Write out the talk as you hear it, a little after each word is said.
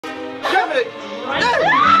it.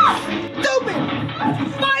 Stupid.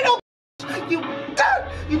 Final. You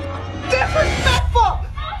disrespectful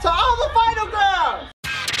to all the final girls.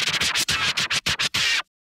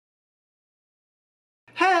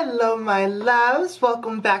 Hello, my loves.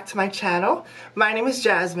 Welcome back to my channel. My name is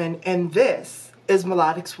Jasmine, and this is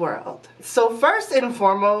Melodic's World. So first and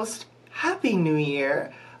foremost, Happy New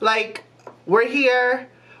Year. Like, we're here,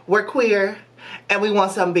 we're queer, and we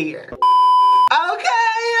want some beer. Okay?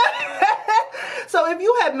 So if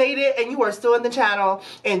you have made it and you are still in the channel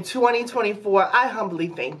in 2024, I humbly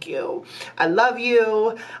thank you. I love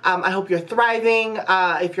you. I hope you're thriving.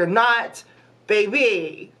 If you're not,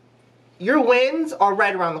 baby, your wins are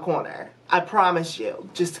right around the corner. I promise you.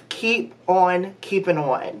 Just keep on keeping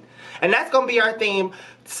on. And that's going to be our theme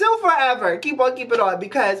till forever. Keep on keeping on,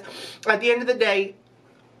 because at the end of the day,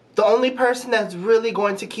 the only person that's really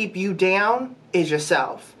going to keep you down is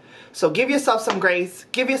yourself. So give yourself some grace,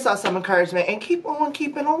 give yourself some encouragement, and keep on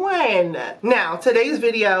keeping on. Now, today's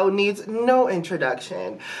video needs no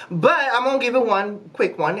introduction, but I'm going to give it one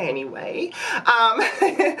quick one anyway.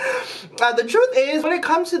 The truth is, when it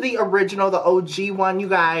comes to the original, the OG one, you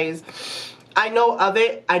guys, I know of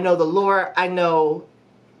it. I know the lore. I know,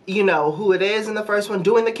 you know, who it is in the first one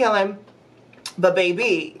doing the killing. But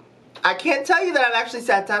baby, I can't tell you that I've actually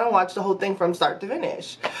sat down and watched the whole thing from start to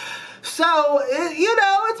finish. So, you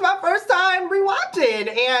know, it's my first time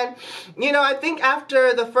rewatching, and, you know, I think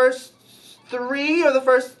after the first 3 or the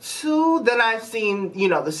first 2, then I've seen, you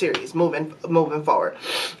know, the series moving forward.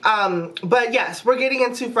 But yes, we're getting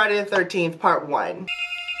into Friday the 13th, part 1.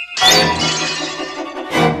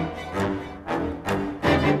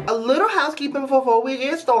 A little housekeeping before we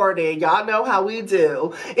get started. Y'all know how we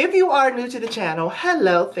do. If you are new to the channel,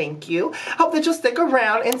 hello, thank you. Hope that you'll stick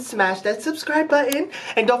around and smash that subscribe button.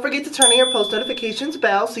 And don't forget to turn on your post notifications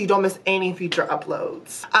bell so you don't miss any future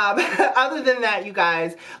uploads. Other than that, you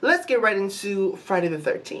guys, let's get right into Friday the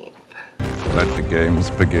 13th. Let the games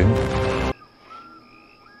begin.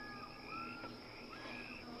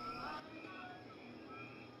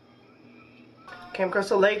 Camp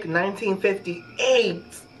Crystal Lake, 1958.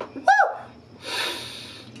 Woo!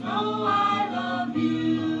 Oh, I love you.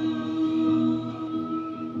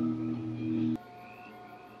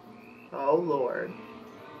 Oh, Lord.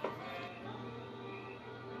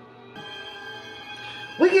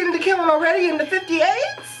 We getting to killing already in the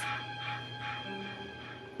 58s?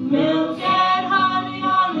 Milk and honey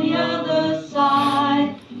on the other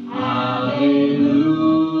side. Hallelujah.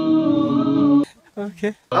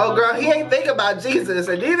 Okay. Oh, girl, he ain't think about Jesus,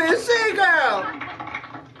 and neither is she, girl.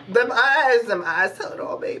 Them eyes told it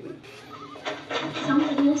all, baby.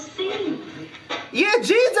 Somebody will see. Yeah,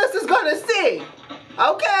 Jesus is gonna see.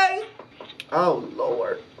 Okay. Oh,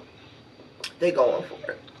 Lord. They going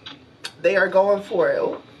for it. They are going for it.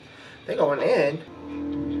 Ooh, they going in.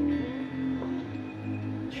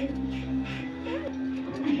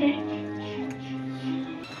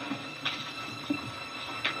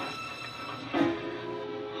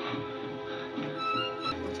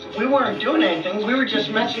 We weren't doing anything. We were just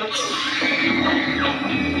messing up.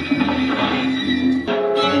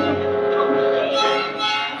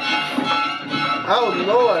 Oh,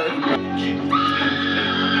 Lord.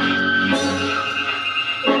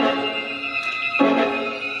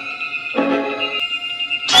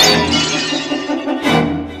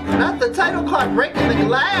 Not the title card breaking the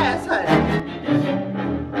glass, honey.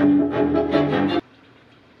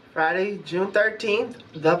 Friday, June 13th,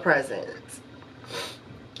 the present.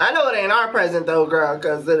 I know it ain't our present though, girl,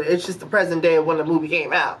 because it's just the present day of when the movie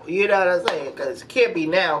came out. You know what I'm saying? Because it can't be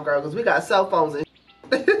now, girl, because we got cell phones and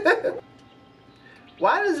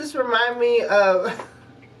Why does this remind me of...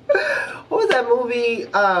 what was that movie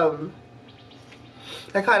that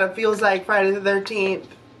kind of feels like Friday the 13th?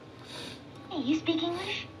 Hey, you speak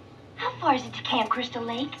English? How far is it to Camp Crystal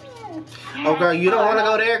Lake? Oh, girl, you don't want to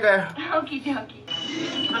go there, girl. Okie dokie.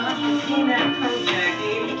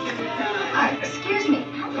 Excuse me,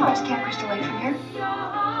 how far is Camp Crystal Lake from here?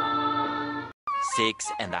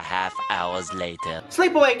 6.5 hours later.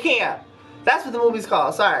 Sleepaway Camp. That's what the movie's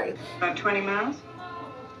called. Sorry. About 20 miles?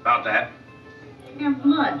 About that. Camp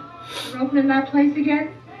Blood. You're opening that place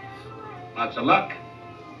again? Lots of luck.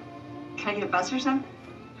 Can I get a bus or something?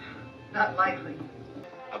 Not likely.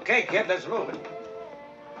 Okay, kid, let's move it.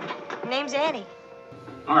 Name's Annie.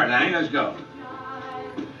 All right, Annie, let's go.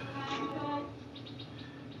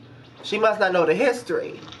 She must not know the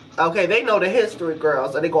history. Okay, they know the history,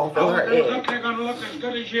 girls, so they gonna fill her in. Look, they're gonna look as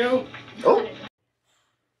good as you. Oh.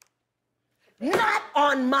 Not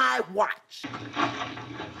on my watch.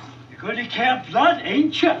 You're going to Camp Blood,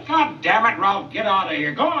 ain't you? God damn it, Ralph, get out of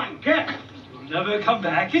here. Go on, get. never come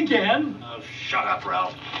back again. Oh, shut up,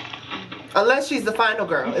 Ralph. Unless she's the final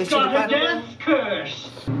girl. Is she the Got a final girl? death curse.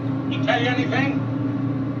 He tell you anything?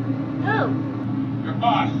 Who? Your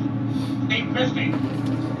boss, Steve Christie.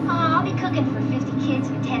 Oh, I'll be cooking for 50 kids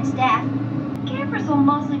and 10 staff. Campers will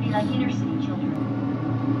mostly be like inner city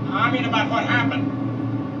children. I mean about what happened.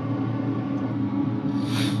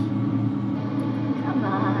 Come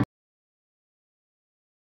on.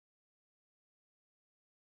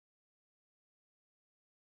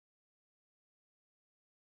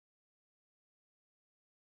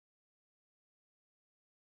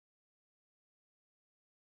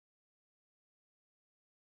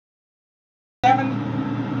 Seven?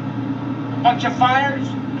 A bunch of fires?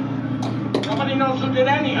 Nobody knows who did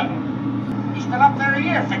any of them. He's been up there a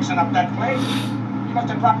year fixing up that place. He must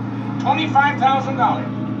have dropped $25,000.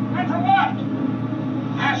 And for what?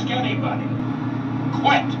 Ask anybody.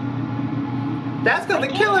 Quit. That's because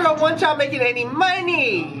the killer don't want y'all making any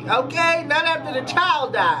money. Okay? Not after the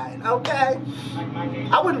child died. Okay?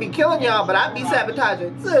 I wouldn't be killing y'all, but I'd be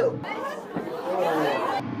sabotaging too.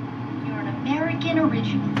 You're an American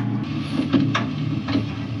original.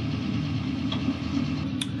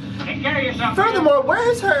 Take care of yourself. Furthermore,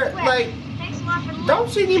 where's her, like, Thanks a lot for the don't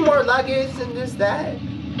she need more luggage than just that?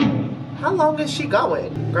 How long is she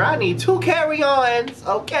going? Girl, I need 2 carry-ons,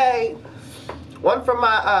 okay? One for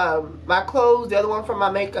my my clothes, the other one for my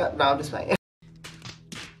makeup. No, I'm just playing.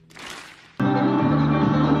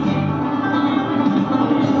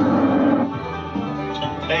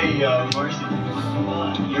 Hey, Marcy.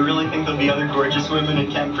 You really think there'll be other gorgeous women at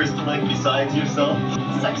Camp Crystal Lake besides yourself?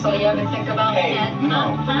 Sex all you ever think about? Hey,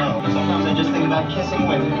 no. Sometimes I just think about kissing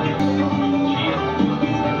women.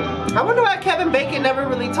 I wonder why Kevin Bacon never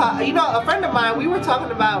really talked. You know, a friend of mine, we were talking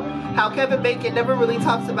about how Kevin Bacon never really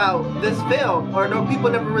talks about this film, or no, people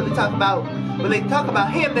never really talk about, when they talk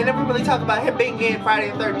about him, they never really talk about him being in Friday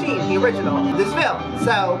the 13th, the original, this film.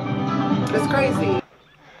 So, it's crazy.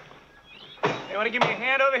 You want to give me a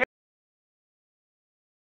hand over here?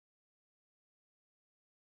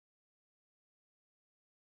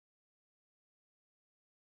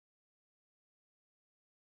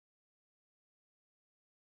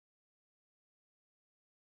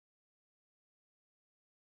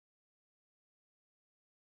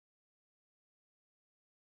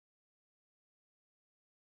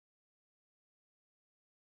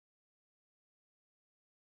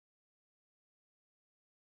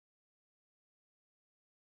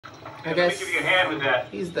 I guess give you a hand with that.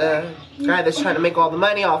 he's the guy that's trying to make all the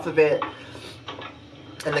money off of it.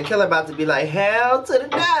 And the killer about to be like, hell to the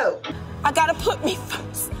no. I gotta put me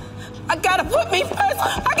first. I gotta put me first.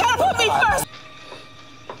 I gotta put me first.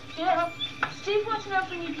 Yeah, Steve wants to know if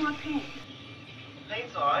we need more paint.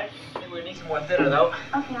 Paint's alright. I think we need some more thinner, though.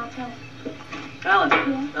 Okay, I'll tell him.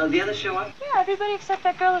 Alan, the others show up? Yeah, everybody except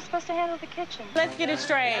that girl is supposed to handle the kitchen. Let's get it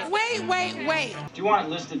straight. Wait. Do you want it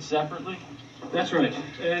listed separately? That's right.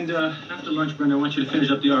 And after lunch, Brenda, I want you to finish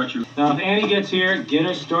up the archery. Now, if Annie gets here, get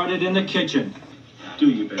her started in the kitchen. Do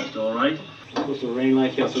your best, all right? It's supposed to rain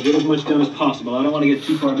like hell, so get as much done as possible. I don't want to get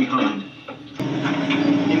too far behind.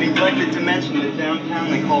 You neglected to mention that downtown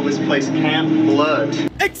they call this place Camp Blood.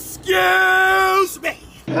 Excuse me.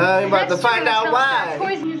 I'm about to find out why.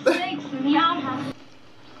 Poisonous snakes in the outhouse.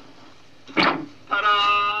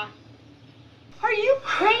 Ta-da! Are you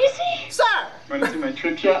crazy? Sir, Want to see my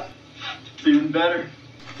trick shot? It's even better.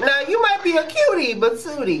 now you might be a cutie, but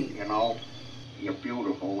Sootie. You know, you're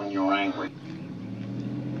beautiful when you're angry.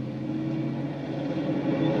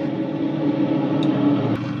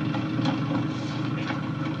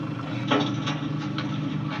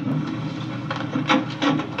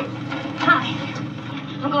 Hi.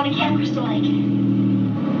 We're going to Camp Crystal Lake.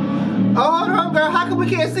 Oh, hold on, girl. How come we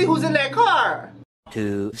can't see who's in that car?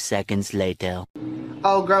 2 seconds later.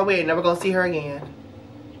 Oh, girl, we ain't never gonna see her again.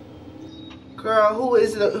 Girl, who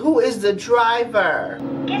is the driver?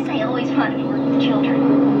 Guess I always wanted to work with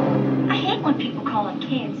children. I hate when people call them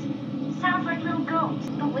kids. Sounds like little goats.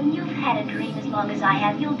 But when you've had a dream as long as I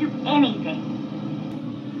have, you'll do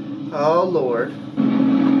anything. Oh, Lord.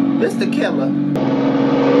 This the killer.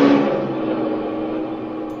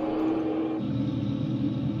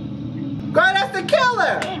 Girl, that's the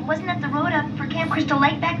killer! Hey, wasn't that the road up for Camp Crystal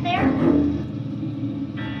Lake back there?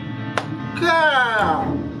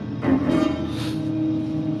 Girl!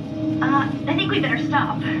 I think we better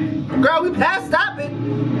stop. Girl, we past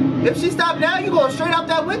stopping. If she stopped now, you going straight out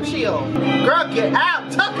that windshield. Girl, get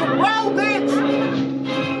out. Tuck and roll, bitch!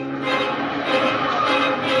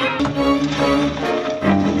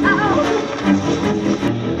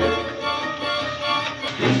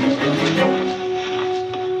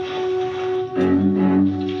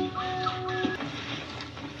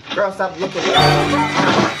 Girl, stop looking.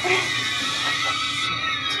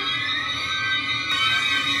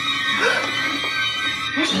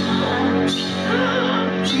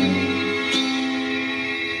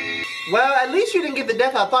 Well, at least you didn't get the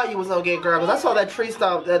death I thought you was gonna get, girl. Because I saw that tree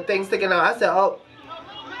stump, that thing sticking out. I said, oh.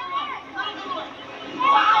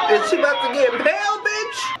 Is she about to get impaled,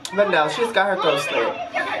 bitch? But no, she's got her throat slit.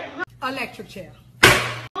 Electric chair.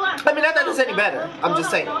 I mean, not that it's any better. I'm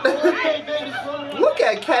just saying. Look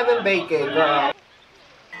at Kevin Bacon, girl.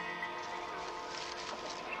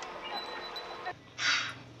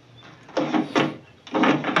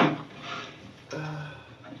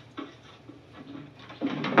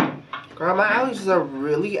 Girl, my allergies are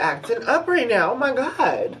really acting up right now. Oh my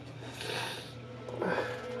god.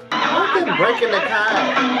 Look at breaking the car.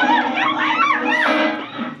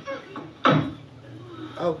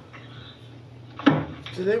 Oh.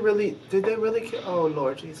 Did they really kill? Oh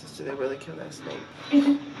Lord Jesus, did they really kill that snake? Is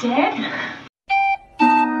it dead?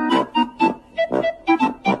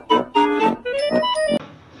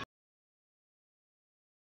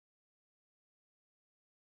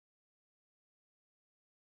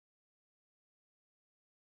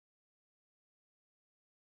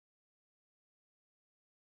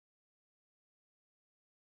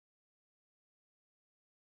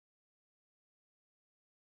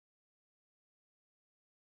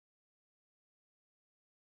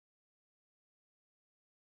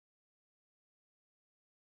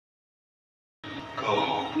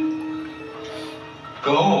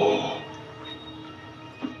 Go.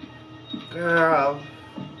 Girl.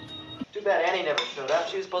 Too bad Annie never showed up.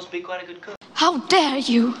 She was supposed to be quite a good cook. How dare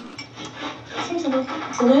you? Seems a little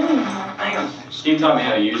gloomy. Hang on. Steve taught me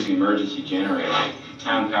how to use the emergency generator.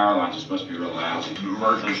 Town power lines are supposed to be real lousy.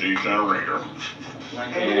 Emergency generator.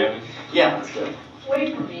 Okay, Yeah, that's good.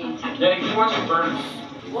 Wait for me. Daddy, can you watch the burn?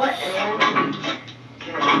 What?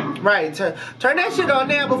 Right, turn that shit on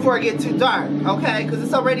now before it gets too dark, okay? Because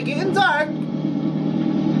it's already getting dark.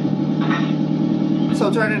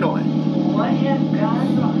 So turn it on. What have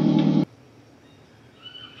gone wrong?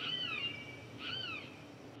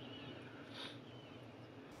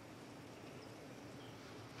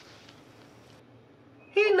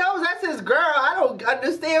 He knows that's his girl. I don't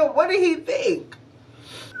understand. What did he think?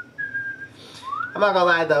 I'm not gonna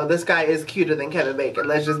lie though, this guy is cuter than Kevin Bacon.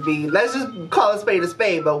 Let's just call a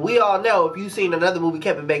spade, but we all know if you've seen another movie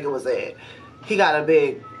Kevin Bacon was in, he got a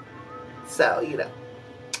big, so, you know,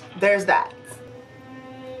 there's that.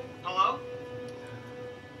 Hello?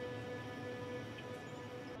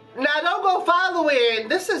 Now don't go following.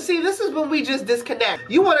 This is when we just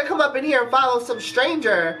disconnect. You want to come up in here and follow some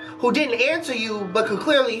stranger who didn't answer you but could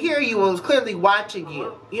clearly hear you and was clearly watching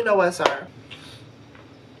you. You know what, sir?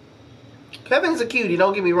 Kevin's a cutie,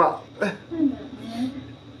 don't get me wrong.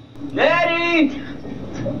 Daddy!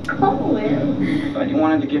 Thought you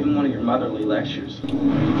wanted to give him one of your motherly lectures.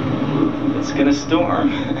 It's gonna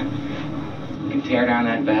storm. You can tear down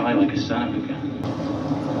that valley like a son of a gun.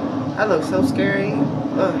 I look so scary.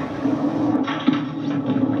 Ugh.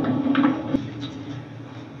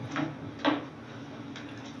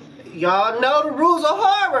 Y'all know the rules of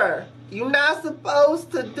horror. You're not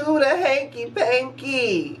supposed to do the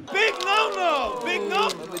hanky-panky. Big no-no! Big no!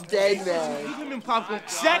 I'm a dead man. Even in popcorn,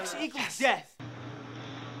 sex equals death.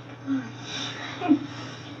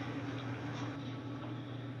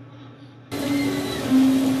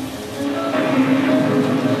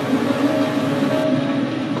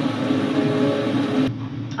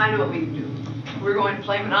 I know what we can do. We're going to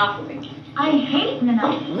play Monopoly. I hate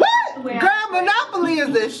Monopoly. What? Girl, Monopoly is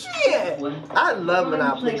the shit. I love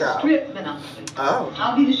Monopoly, girl. Strip Monopoly. Oh.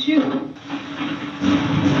 I'll be the shoe.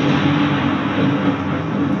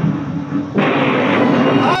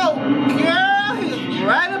 Oh, girl, he's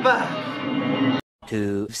right above.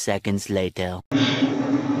 2 seconds later.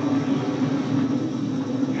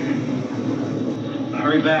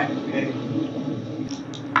 Hurry back, okay?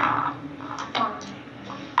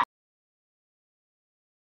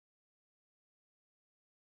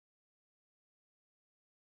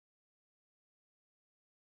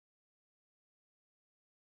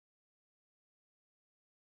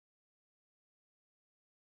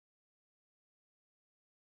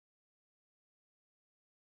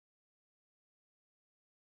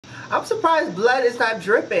 I'm surprised blood is not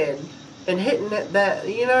dripping and hitting that,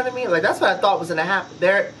 you know what I mean? Like, that's what I thought was gonna happen.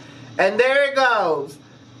 There, and there it goes.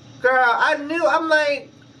 Girl, I knew, I'm like,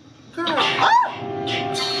 girl, ah!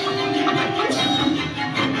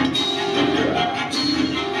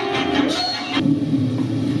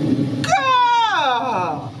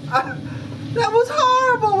 Girl! That was a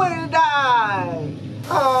horrible way to die.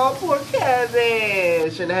 Oh, poor Kevin.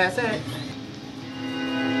 Shouldn't have had sex.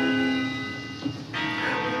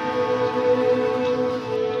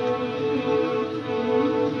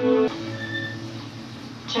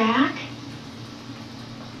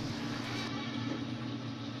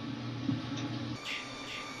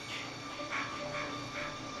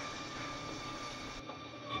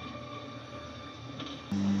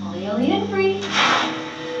 Ollie and free.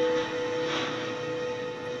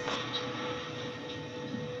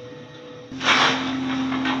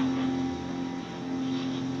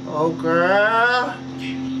 Oh, girl.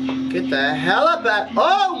 Get the hell up out.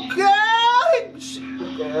 Oh, girl.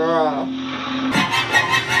 Girl.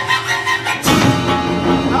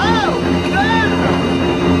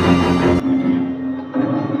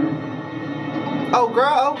 Oh,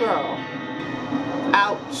 girl. Oh, girl.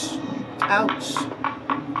 Ouch. Ouch.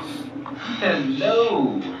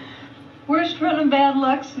 Hello. Worst run of bad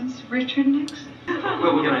luck since Richard Nixon.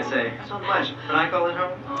 Well, what can I say? Not much. Can I call it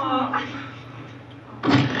home?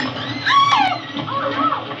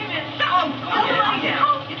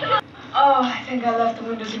 Oh, I think I left the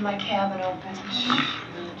windows in my cabin open.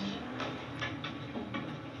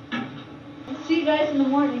 See you guys in the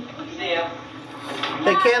morning. See ya.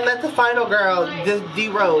 They can't let the final girl just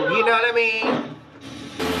derobe. You know what I mean?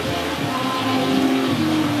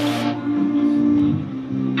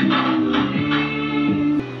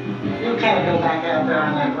 You can't go back out there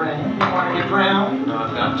on that rain. You want to get drowned? No,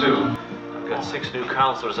 I've got two. I've got 6 new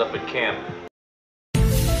counselors up at camp.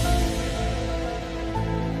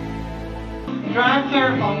 Drive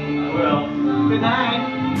careful. I will. Good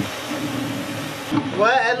night.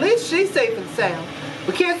 Well, at least she's safe and sound.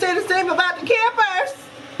 We can't say the same about the campers.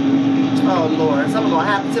 Oh, Lord. Something's going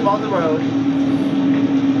to happen to him on the road.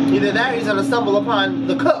 Either that or he's going to stumble upon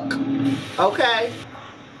the cook. Okay?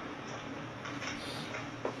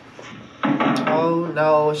 Oh,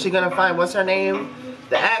 no. Is she going to find, what's her name?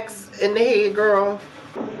 The axe in the head girl.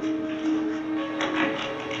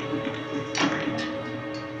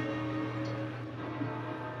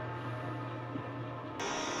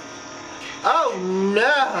 Oh,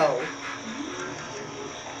 no.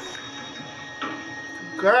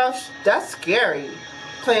 Girl, that's scary.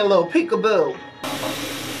 Playing a little peekaboo.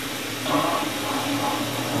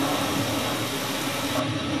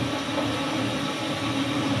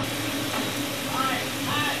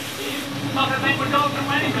 Fucking think we're going through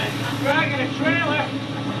anything. I'm dragging a trailer.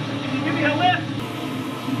 Can you give me a lift?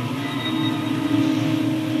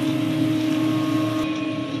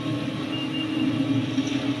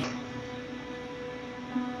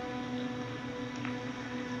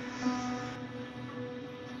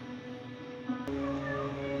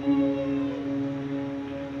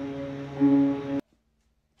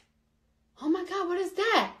 Oh my God, what is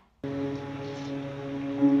that?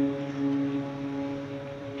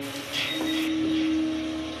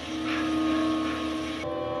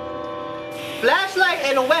 Flashlight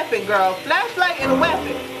and a weapon, girl. Flashlight and a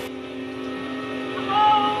weapon.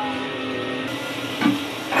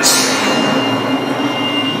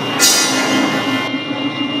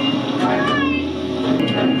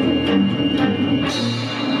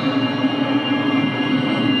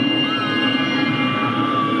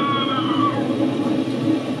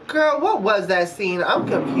 Girl, what was that scene? I'm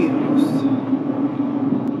confused.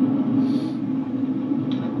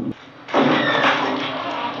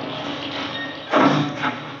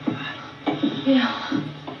 Yeah.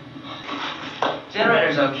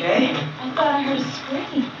 Generator's okay. I thought I heard a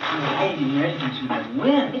scream. I didn't hear anything through that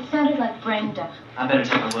wind. It sounded like Brenda. I better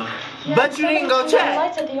take a look. Yeah, But you didn't go check.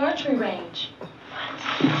 Lights at the archery range.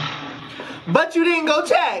 But you didn't go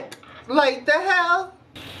check. Like the hell?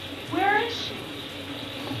 Where is she?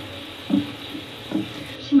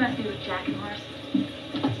 She must be with Jack and Marcy.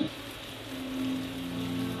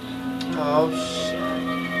 Oh shit.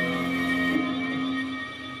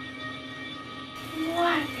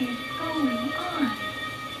 What is going on?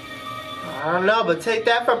 I don't know, but take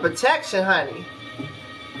that for protection, honey.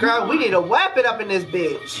 Girl, we need a weapon up in this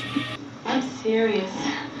bitch. I'm serious.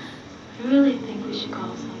 I really think we should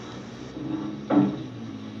call someone.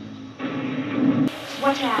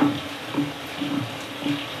 Watch out.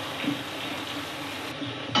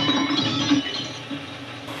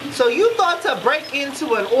 So you thought to break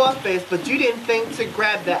into an office, but you didn't think to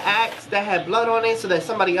grab the axe that had blood on it so that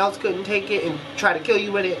somebody else couldn't take it and try to kill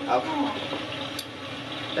you with it? Okay.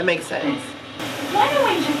 That makes sense. Why don't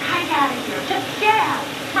we just kite out of here? Just get out.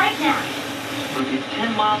 Right now. We'll get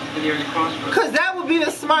 10 miles to the nearest crossroads. Because that would be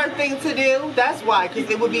the smart thing to do. That's why, because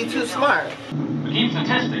it would be too smart. We keep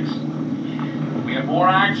statistics. We have more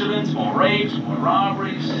accidents, more rapes, more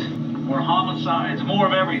robberies, more homicides, more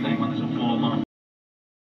of everything when there's a full moon.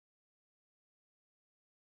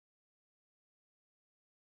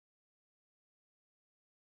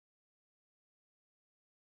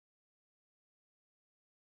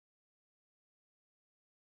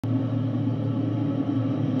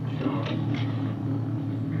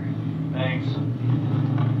 Thanks.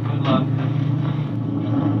 Good luck.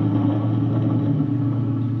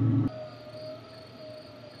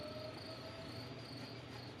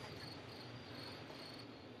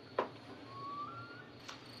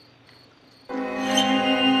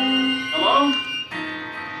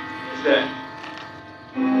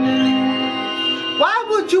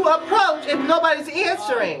 approach if nobody's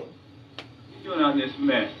answering? What are you doing out in this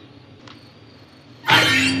mess?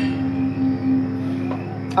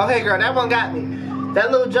 Okay, girl, that one got me.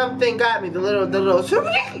 That little jump thing got me. The little,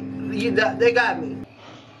 they got me.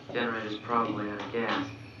 Generator's probably out of gas.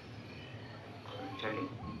 Check it.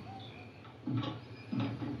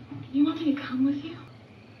 You want me to come with you?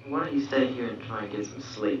 Why don't you stay here and try and get some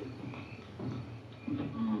sleep?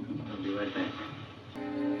 I'll be right back.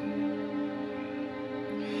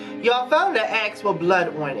 Y'all found an axe with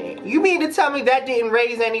blood on it. You mean to tell me that didn't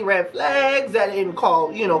raise any red flags? That didn't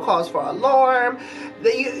cause for alarm?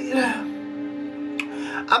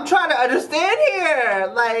 I'm trying to understand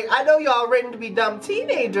here. Like, I know y'all written to be dumb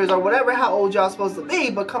teenagers or whatever, how old y'all supposed to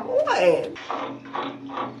be, but come on.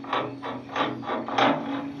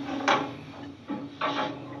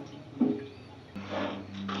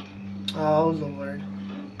 Oh, Lord.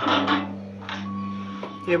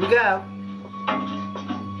 Here we go.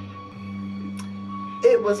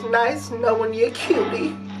 It was nice knowing you,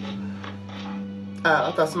 cutie. Oh,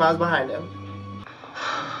 I thought somebody was behind him.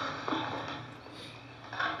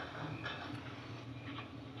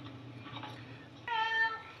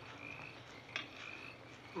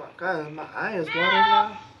 Oh my God, my eye is watering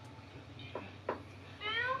now.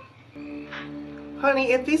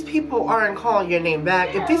 Honey, if these people aren't calling your name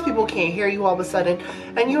back, if these people can't hear you all of a sudden,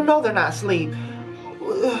 and you know they're not asleep,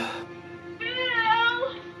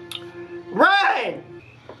 run!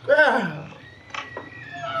 Girl.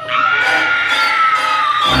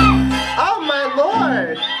 Oh my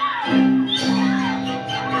Lord!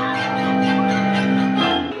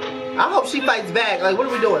 I hope she fights back. Like, what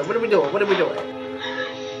are we doing? What are we doing? What are we doing?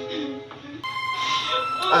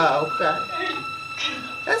 Oh, okay.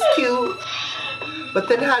 That's cute. But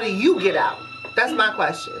then how do you get out? That's my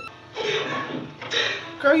question.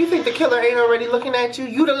 Girl, you think the killer ain't already looking at you?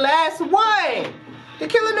 You the last one. The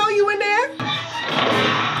killer know you in there?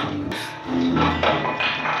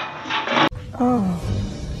 Oh,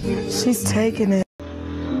 she's taking it.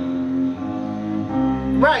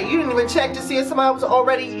 Right, you didn't even check to see if somebody was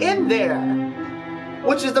already in there.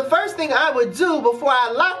 Which is the first thing I would do before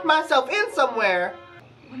I lock myself in somewhere.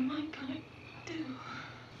 What am I gonna do?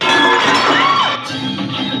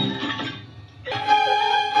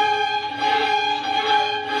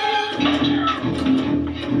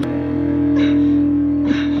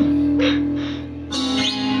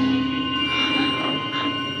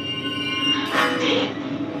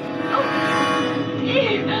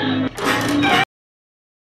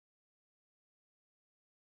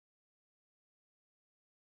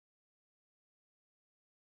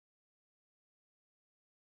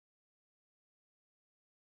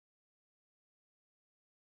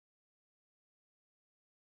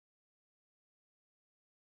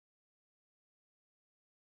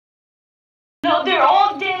 No, they're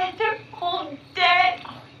all dead. They're all dead.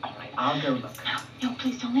 All right, I'll go look. No,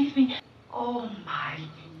 please don't leave me. Oh, my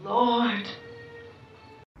Lord.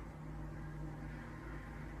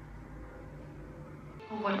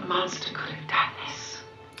 What monster could have done this?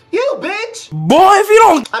 You, bitch! Boy, if you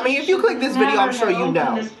don't... I mean, if you click this video, I'm sure you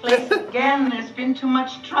know. This place again. There's been too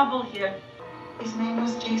much trouble here. His name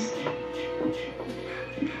was Jason.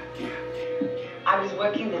 I was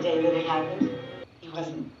working the day that it happened. He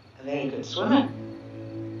wasn't a very good swimmer.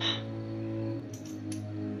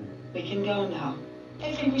 We can go now.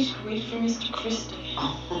 I think we should wait for Mr. Christie.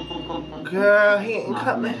 Girl, he ain't Not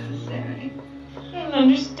coming. necessary. I don't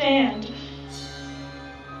understand.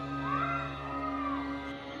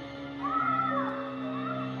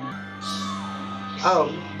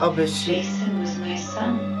 Oh, but she... Jason was my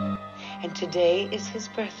son, and today is his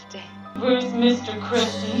birthday. Where's Mr.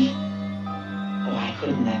 Christie? Oh, I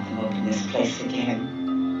couldn't let them open this place again.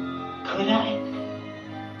 Could I?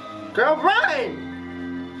 Girl, run!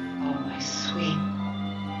 Oh, my sweet,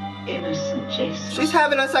 innocent Jason. She's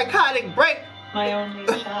having a psychotic break. My only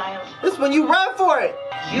child. This when you run for it.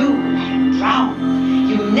 You let him drown.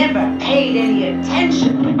 You never paid any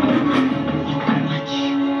attention.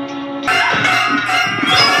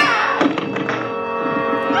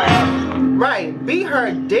 Right, beat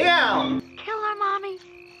her down. Kill her, Mommy.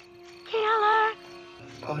 Kill her.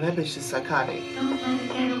 Oh, that bitch is psychotic. Don't let her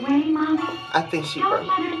get away, Mommy. I think she Don't broke.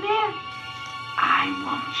 let her live. I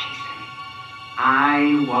won't, Jason.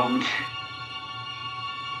 I won't.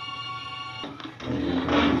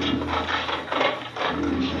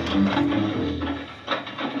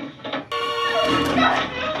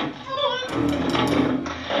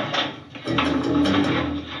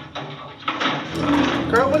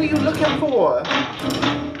 Girl, what are you looking for?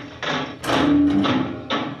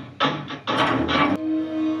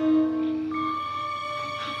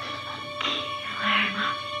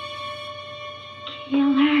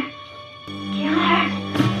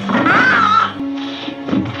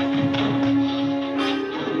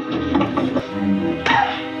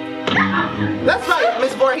 That's right,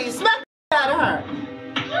 Miss Voorhees. Smack the out of her.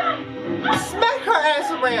 Smack her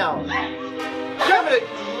ass around. Give it.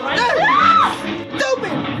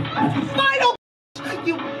 Stupid. Final.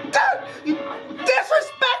 You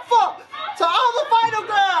disrespectful to all the final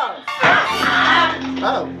girls.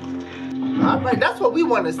 Oh. Alright, that's what we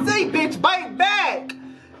want to see, bitch. Bite back.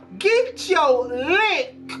 Get your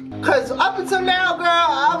lick. Cause up until now, girl,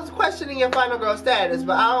 I was questioning your final girl status,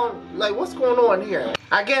 but I don't, like, what's going on here?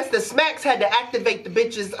 I guess the smacks had to activate the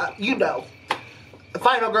bitches, you know, the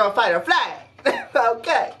final girl fighter flag.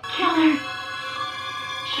 Okay. Kill her.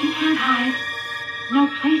 She can't hide. No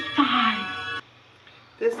place to hide.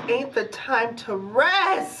 This ain't the time to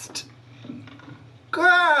rest.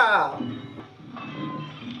 Girl.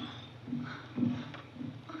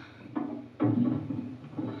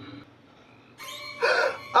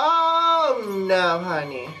 Oh no,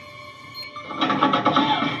 honey.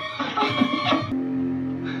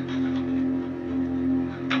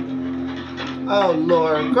 Oh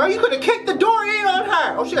Lord, girl, you could have kicked the door in on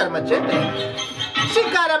her. Oh, she got a machete. She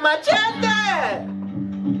got a machete.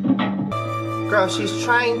 Girl, she's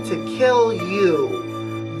trying to kill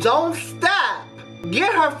you. Don't stop.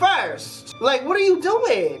 Get her first. Like, what are you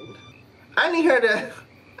doing? I need her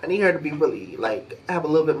to be really, like, have a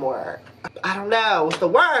little bit more, I don't know what's the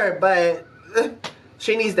word, but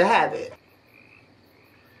she needs to have it.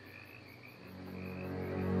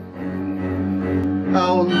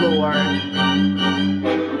 Oh Lord.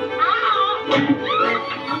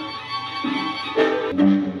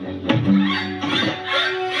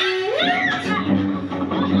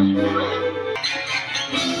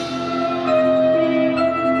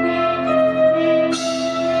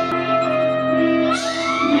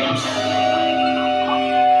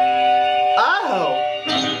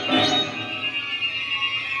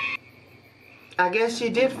 I guess she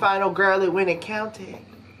did final girl it when it counted.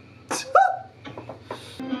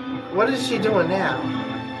 What is she doing now?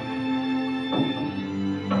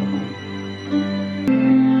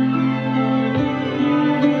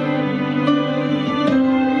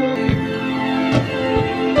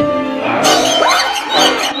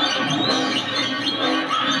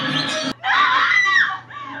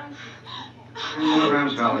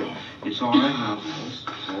 Rams Valley. It's all right now.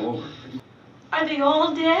 It's all over. Are they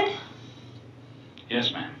all dead?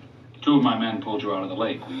 Yes, ma'am. 2 of my men pulled you out of the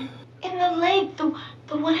lake. In the lake? The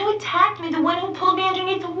one who attacked me? The one who pulled me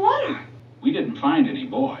underneath the water? We didn't find any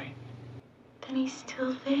boy. Then he's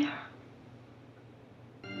still there.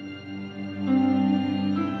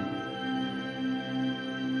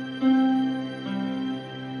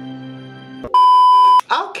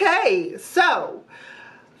 Okay, so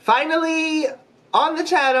finally on the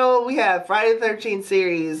channel we have Friday the 13th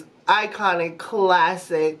series, iconic,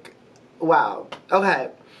 classic. Wow. Okay.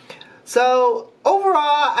 So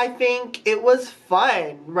overall, I think it was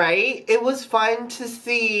fun, right? It was fun to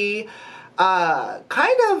see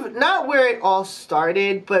kind of not where it all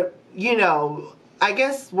started, but you know, I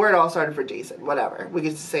guess where it all started for Jason, whatever. We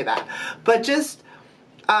get to say that. But just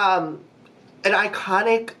an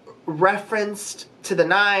iconic reference to the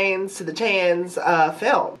 9s, to the 10s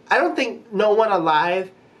film. I don't think no one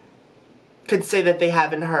alive could say that they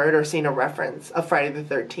haven't heard or seen a reference of Friday the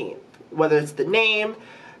 13th. Whether it's the name,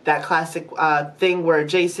 that classic thing where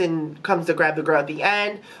Jason comes to grab the girl at the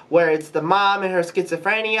end, where it's the mom and her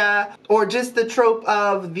schizophrenia, or just the trope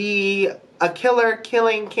of a killer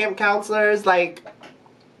killing camp counselors. Like,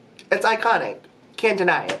 it's iconic. Can't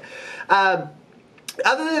deny it. Other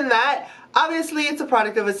than that, obviously it's a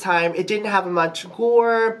product of its time. It didn't have much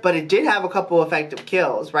gore, but it did have a couple effective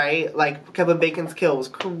kills, right? Like, Kevin Bacon's kill was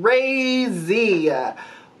crazy.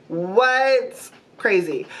 What?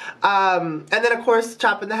 Crazy. And then of course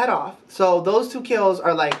chopping the head off. So those 2 kills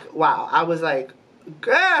are like, wow. I was like,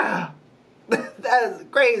 girl, that is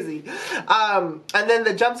crazy. And then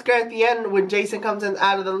the jump scare at the end when Jason comes in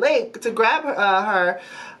out of the lake to grab her,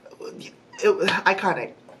 it was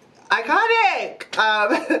iconic. Iconic!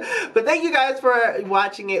 But thank you guys for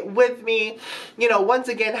watching it with me. You know, once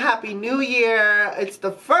again, Happy New Year. It's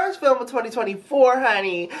the first film of 2024,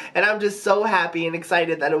 honey. And I'm just so happy and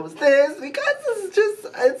excited that it was this, because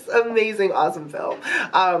it's an amazing, awesome film.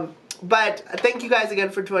 But thank you guys again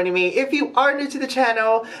for joining me. If you are new to the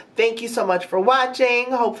channel, thank you so much for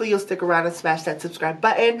watching. Hopefully you'll stick around and smash that subscribe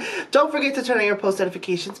button. Don't forget to turn on your post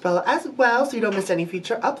notifications bell as well so you don't miss any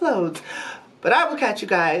future uploads. But I will catch you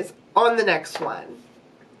guys on the next one.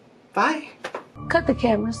 Bye. Cut the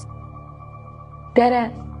cameras. Dead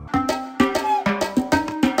ass.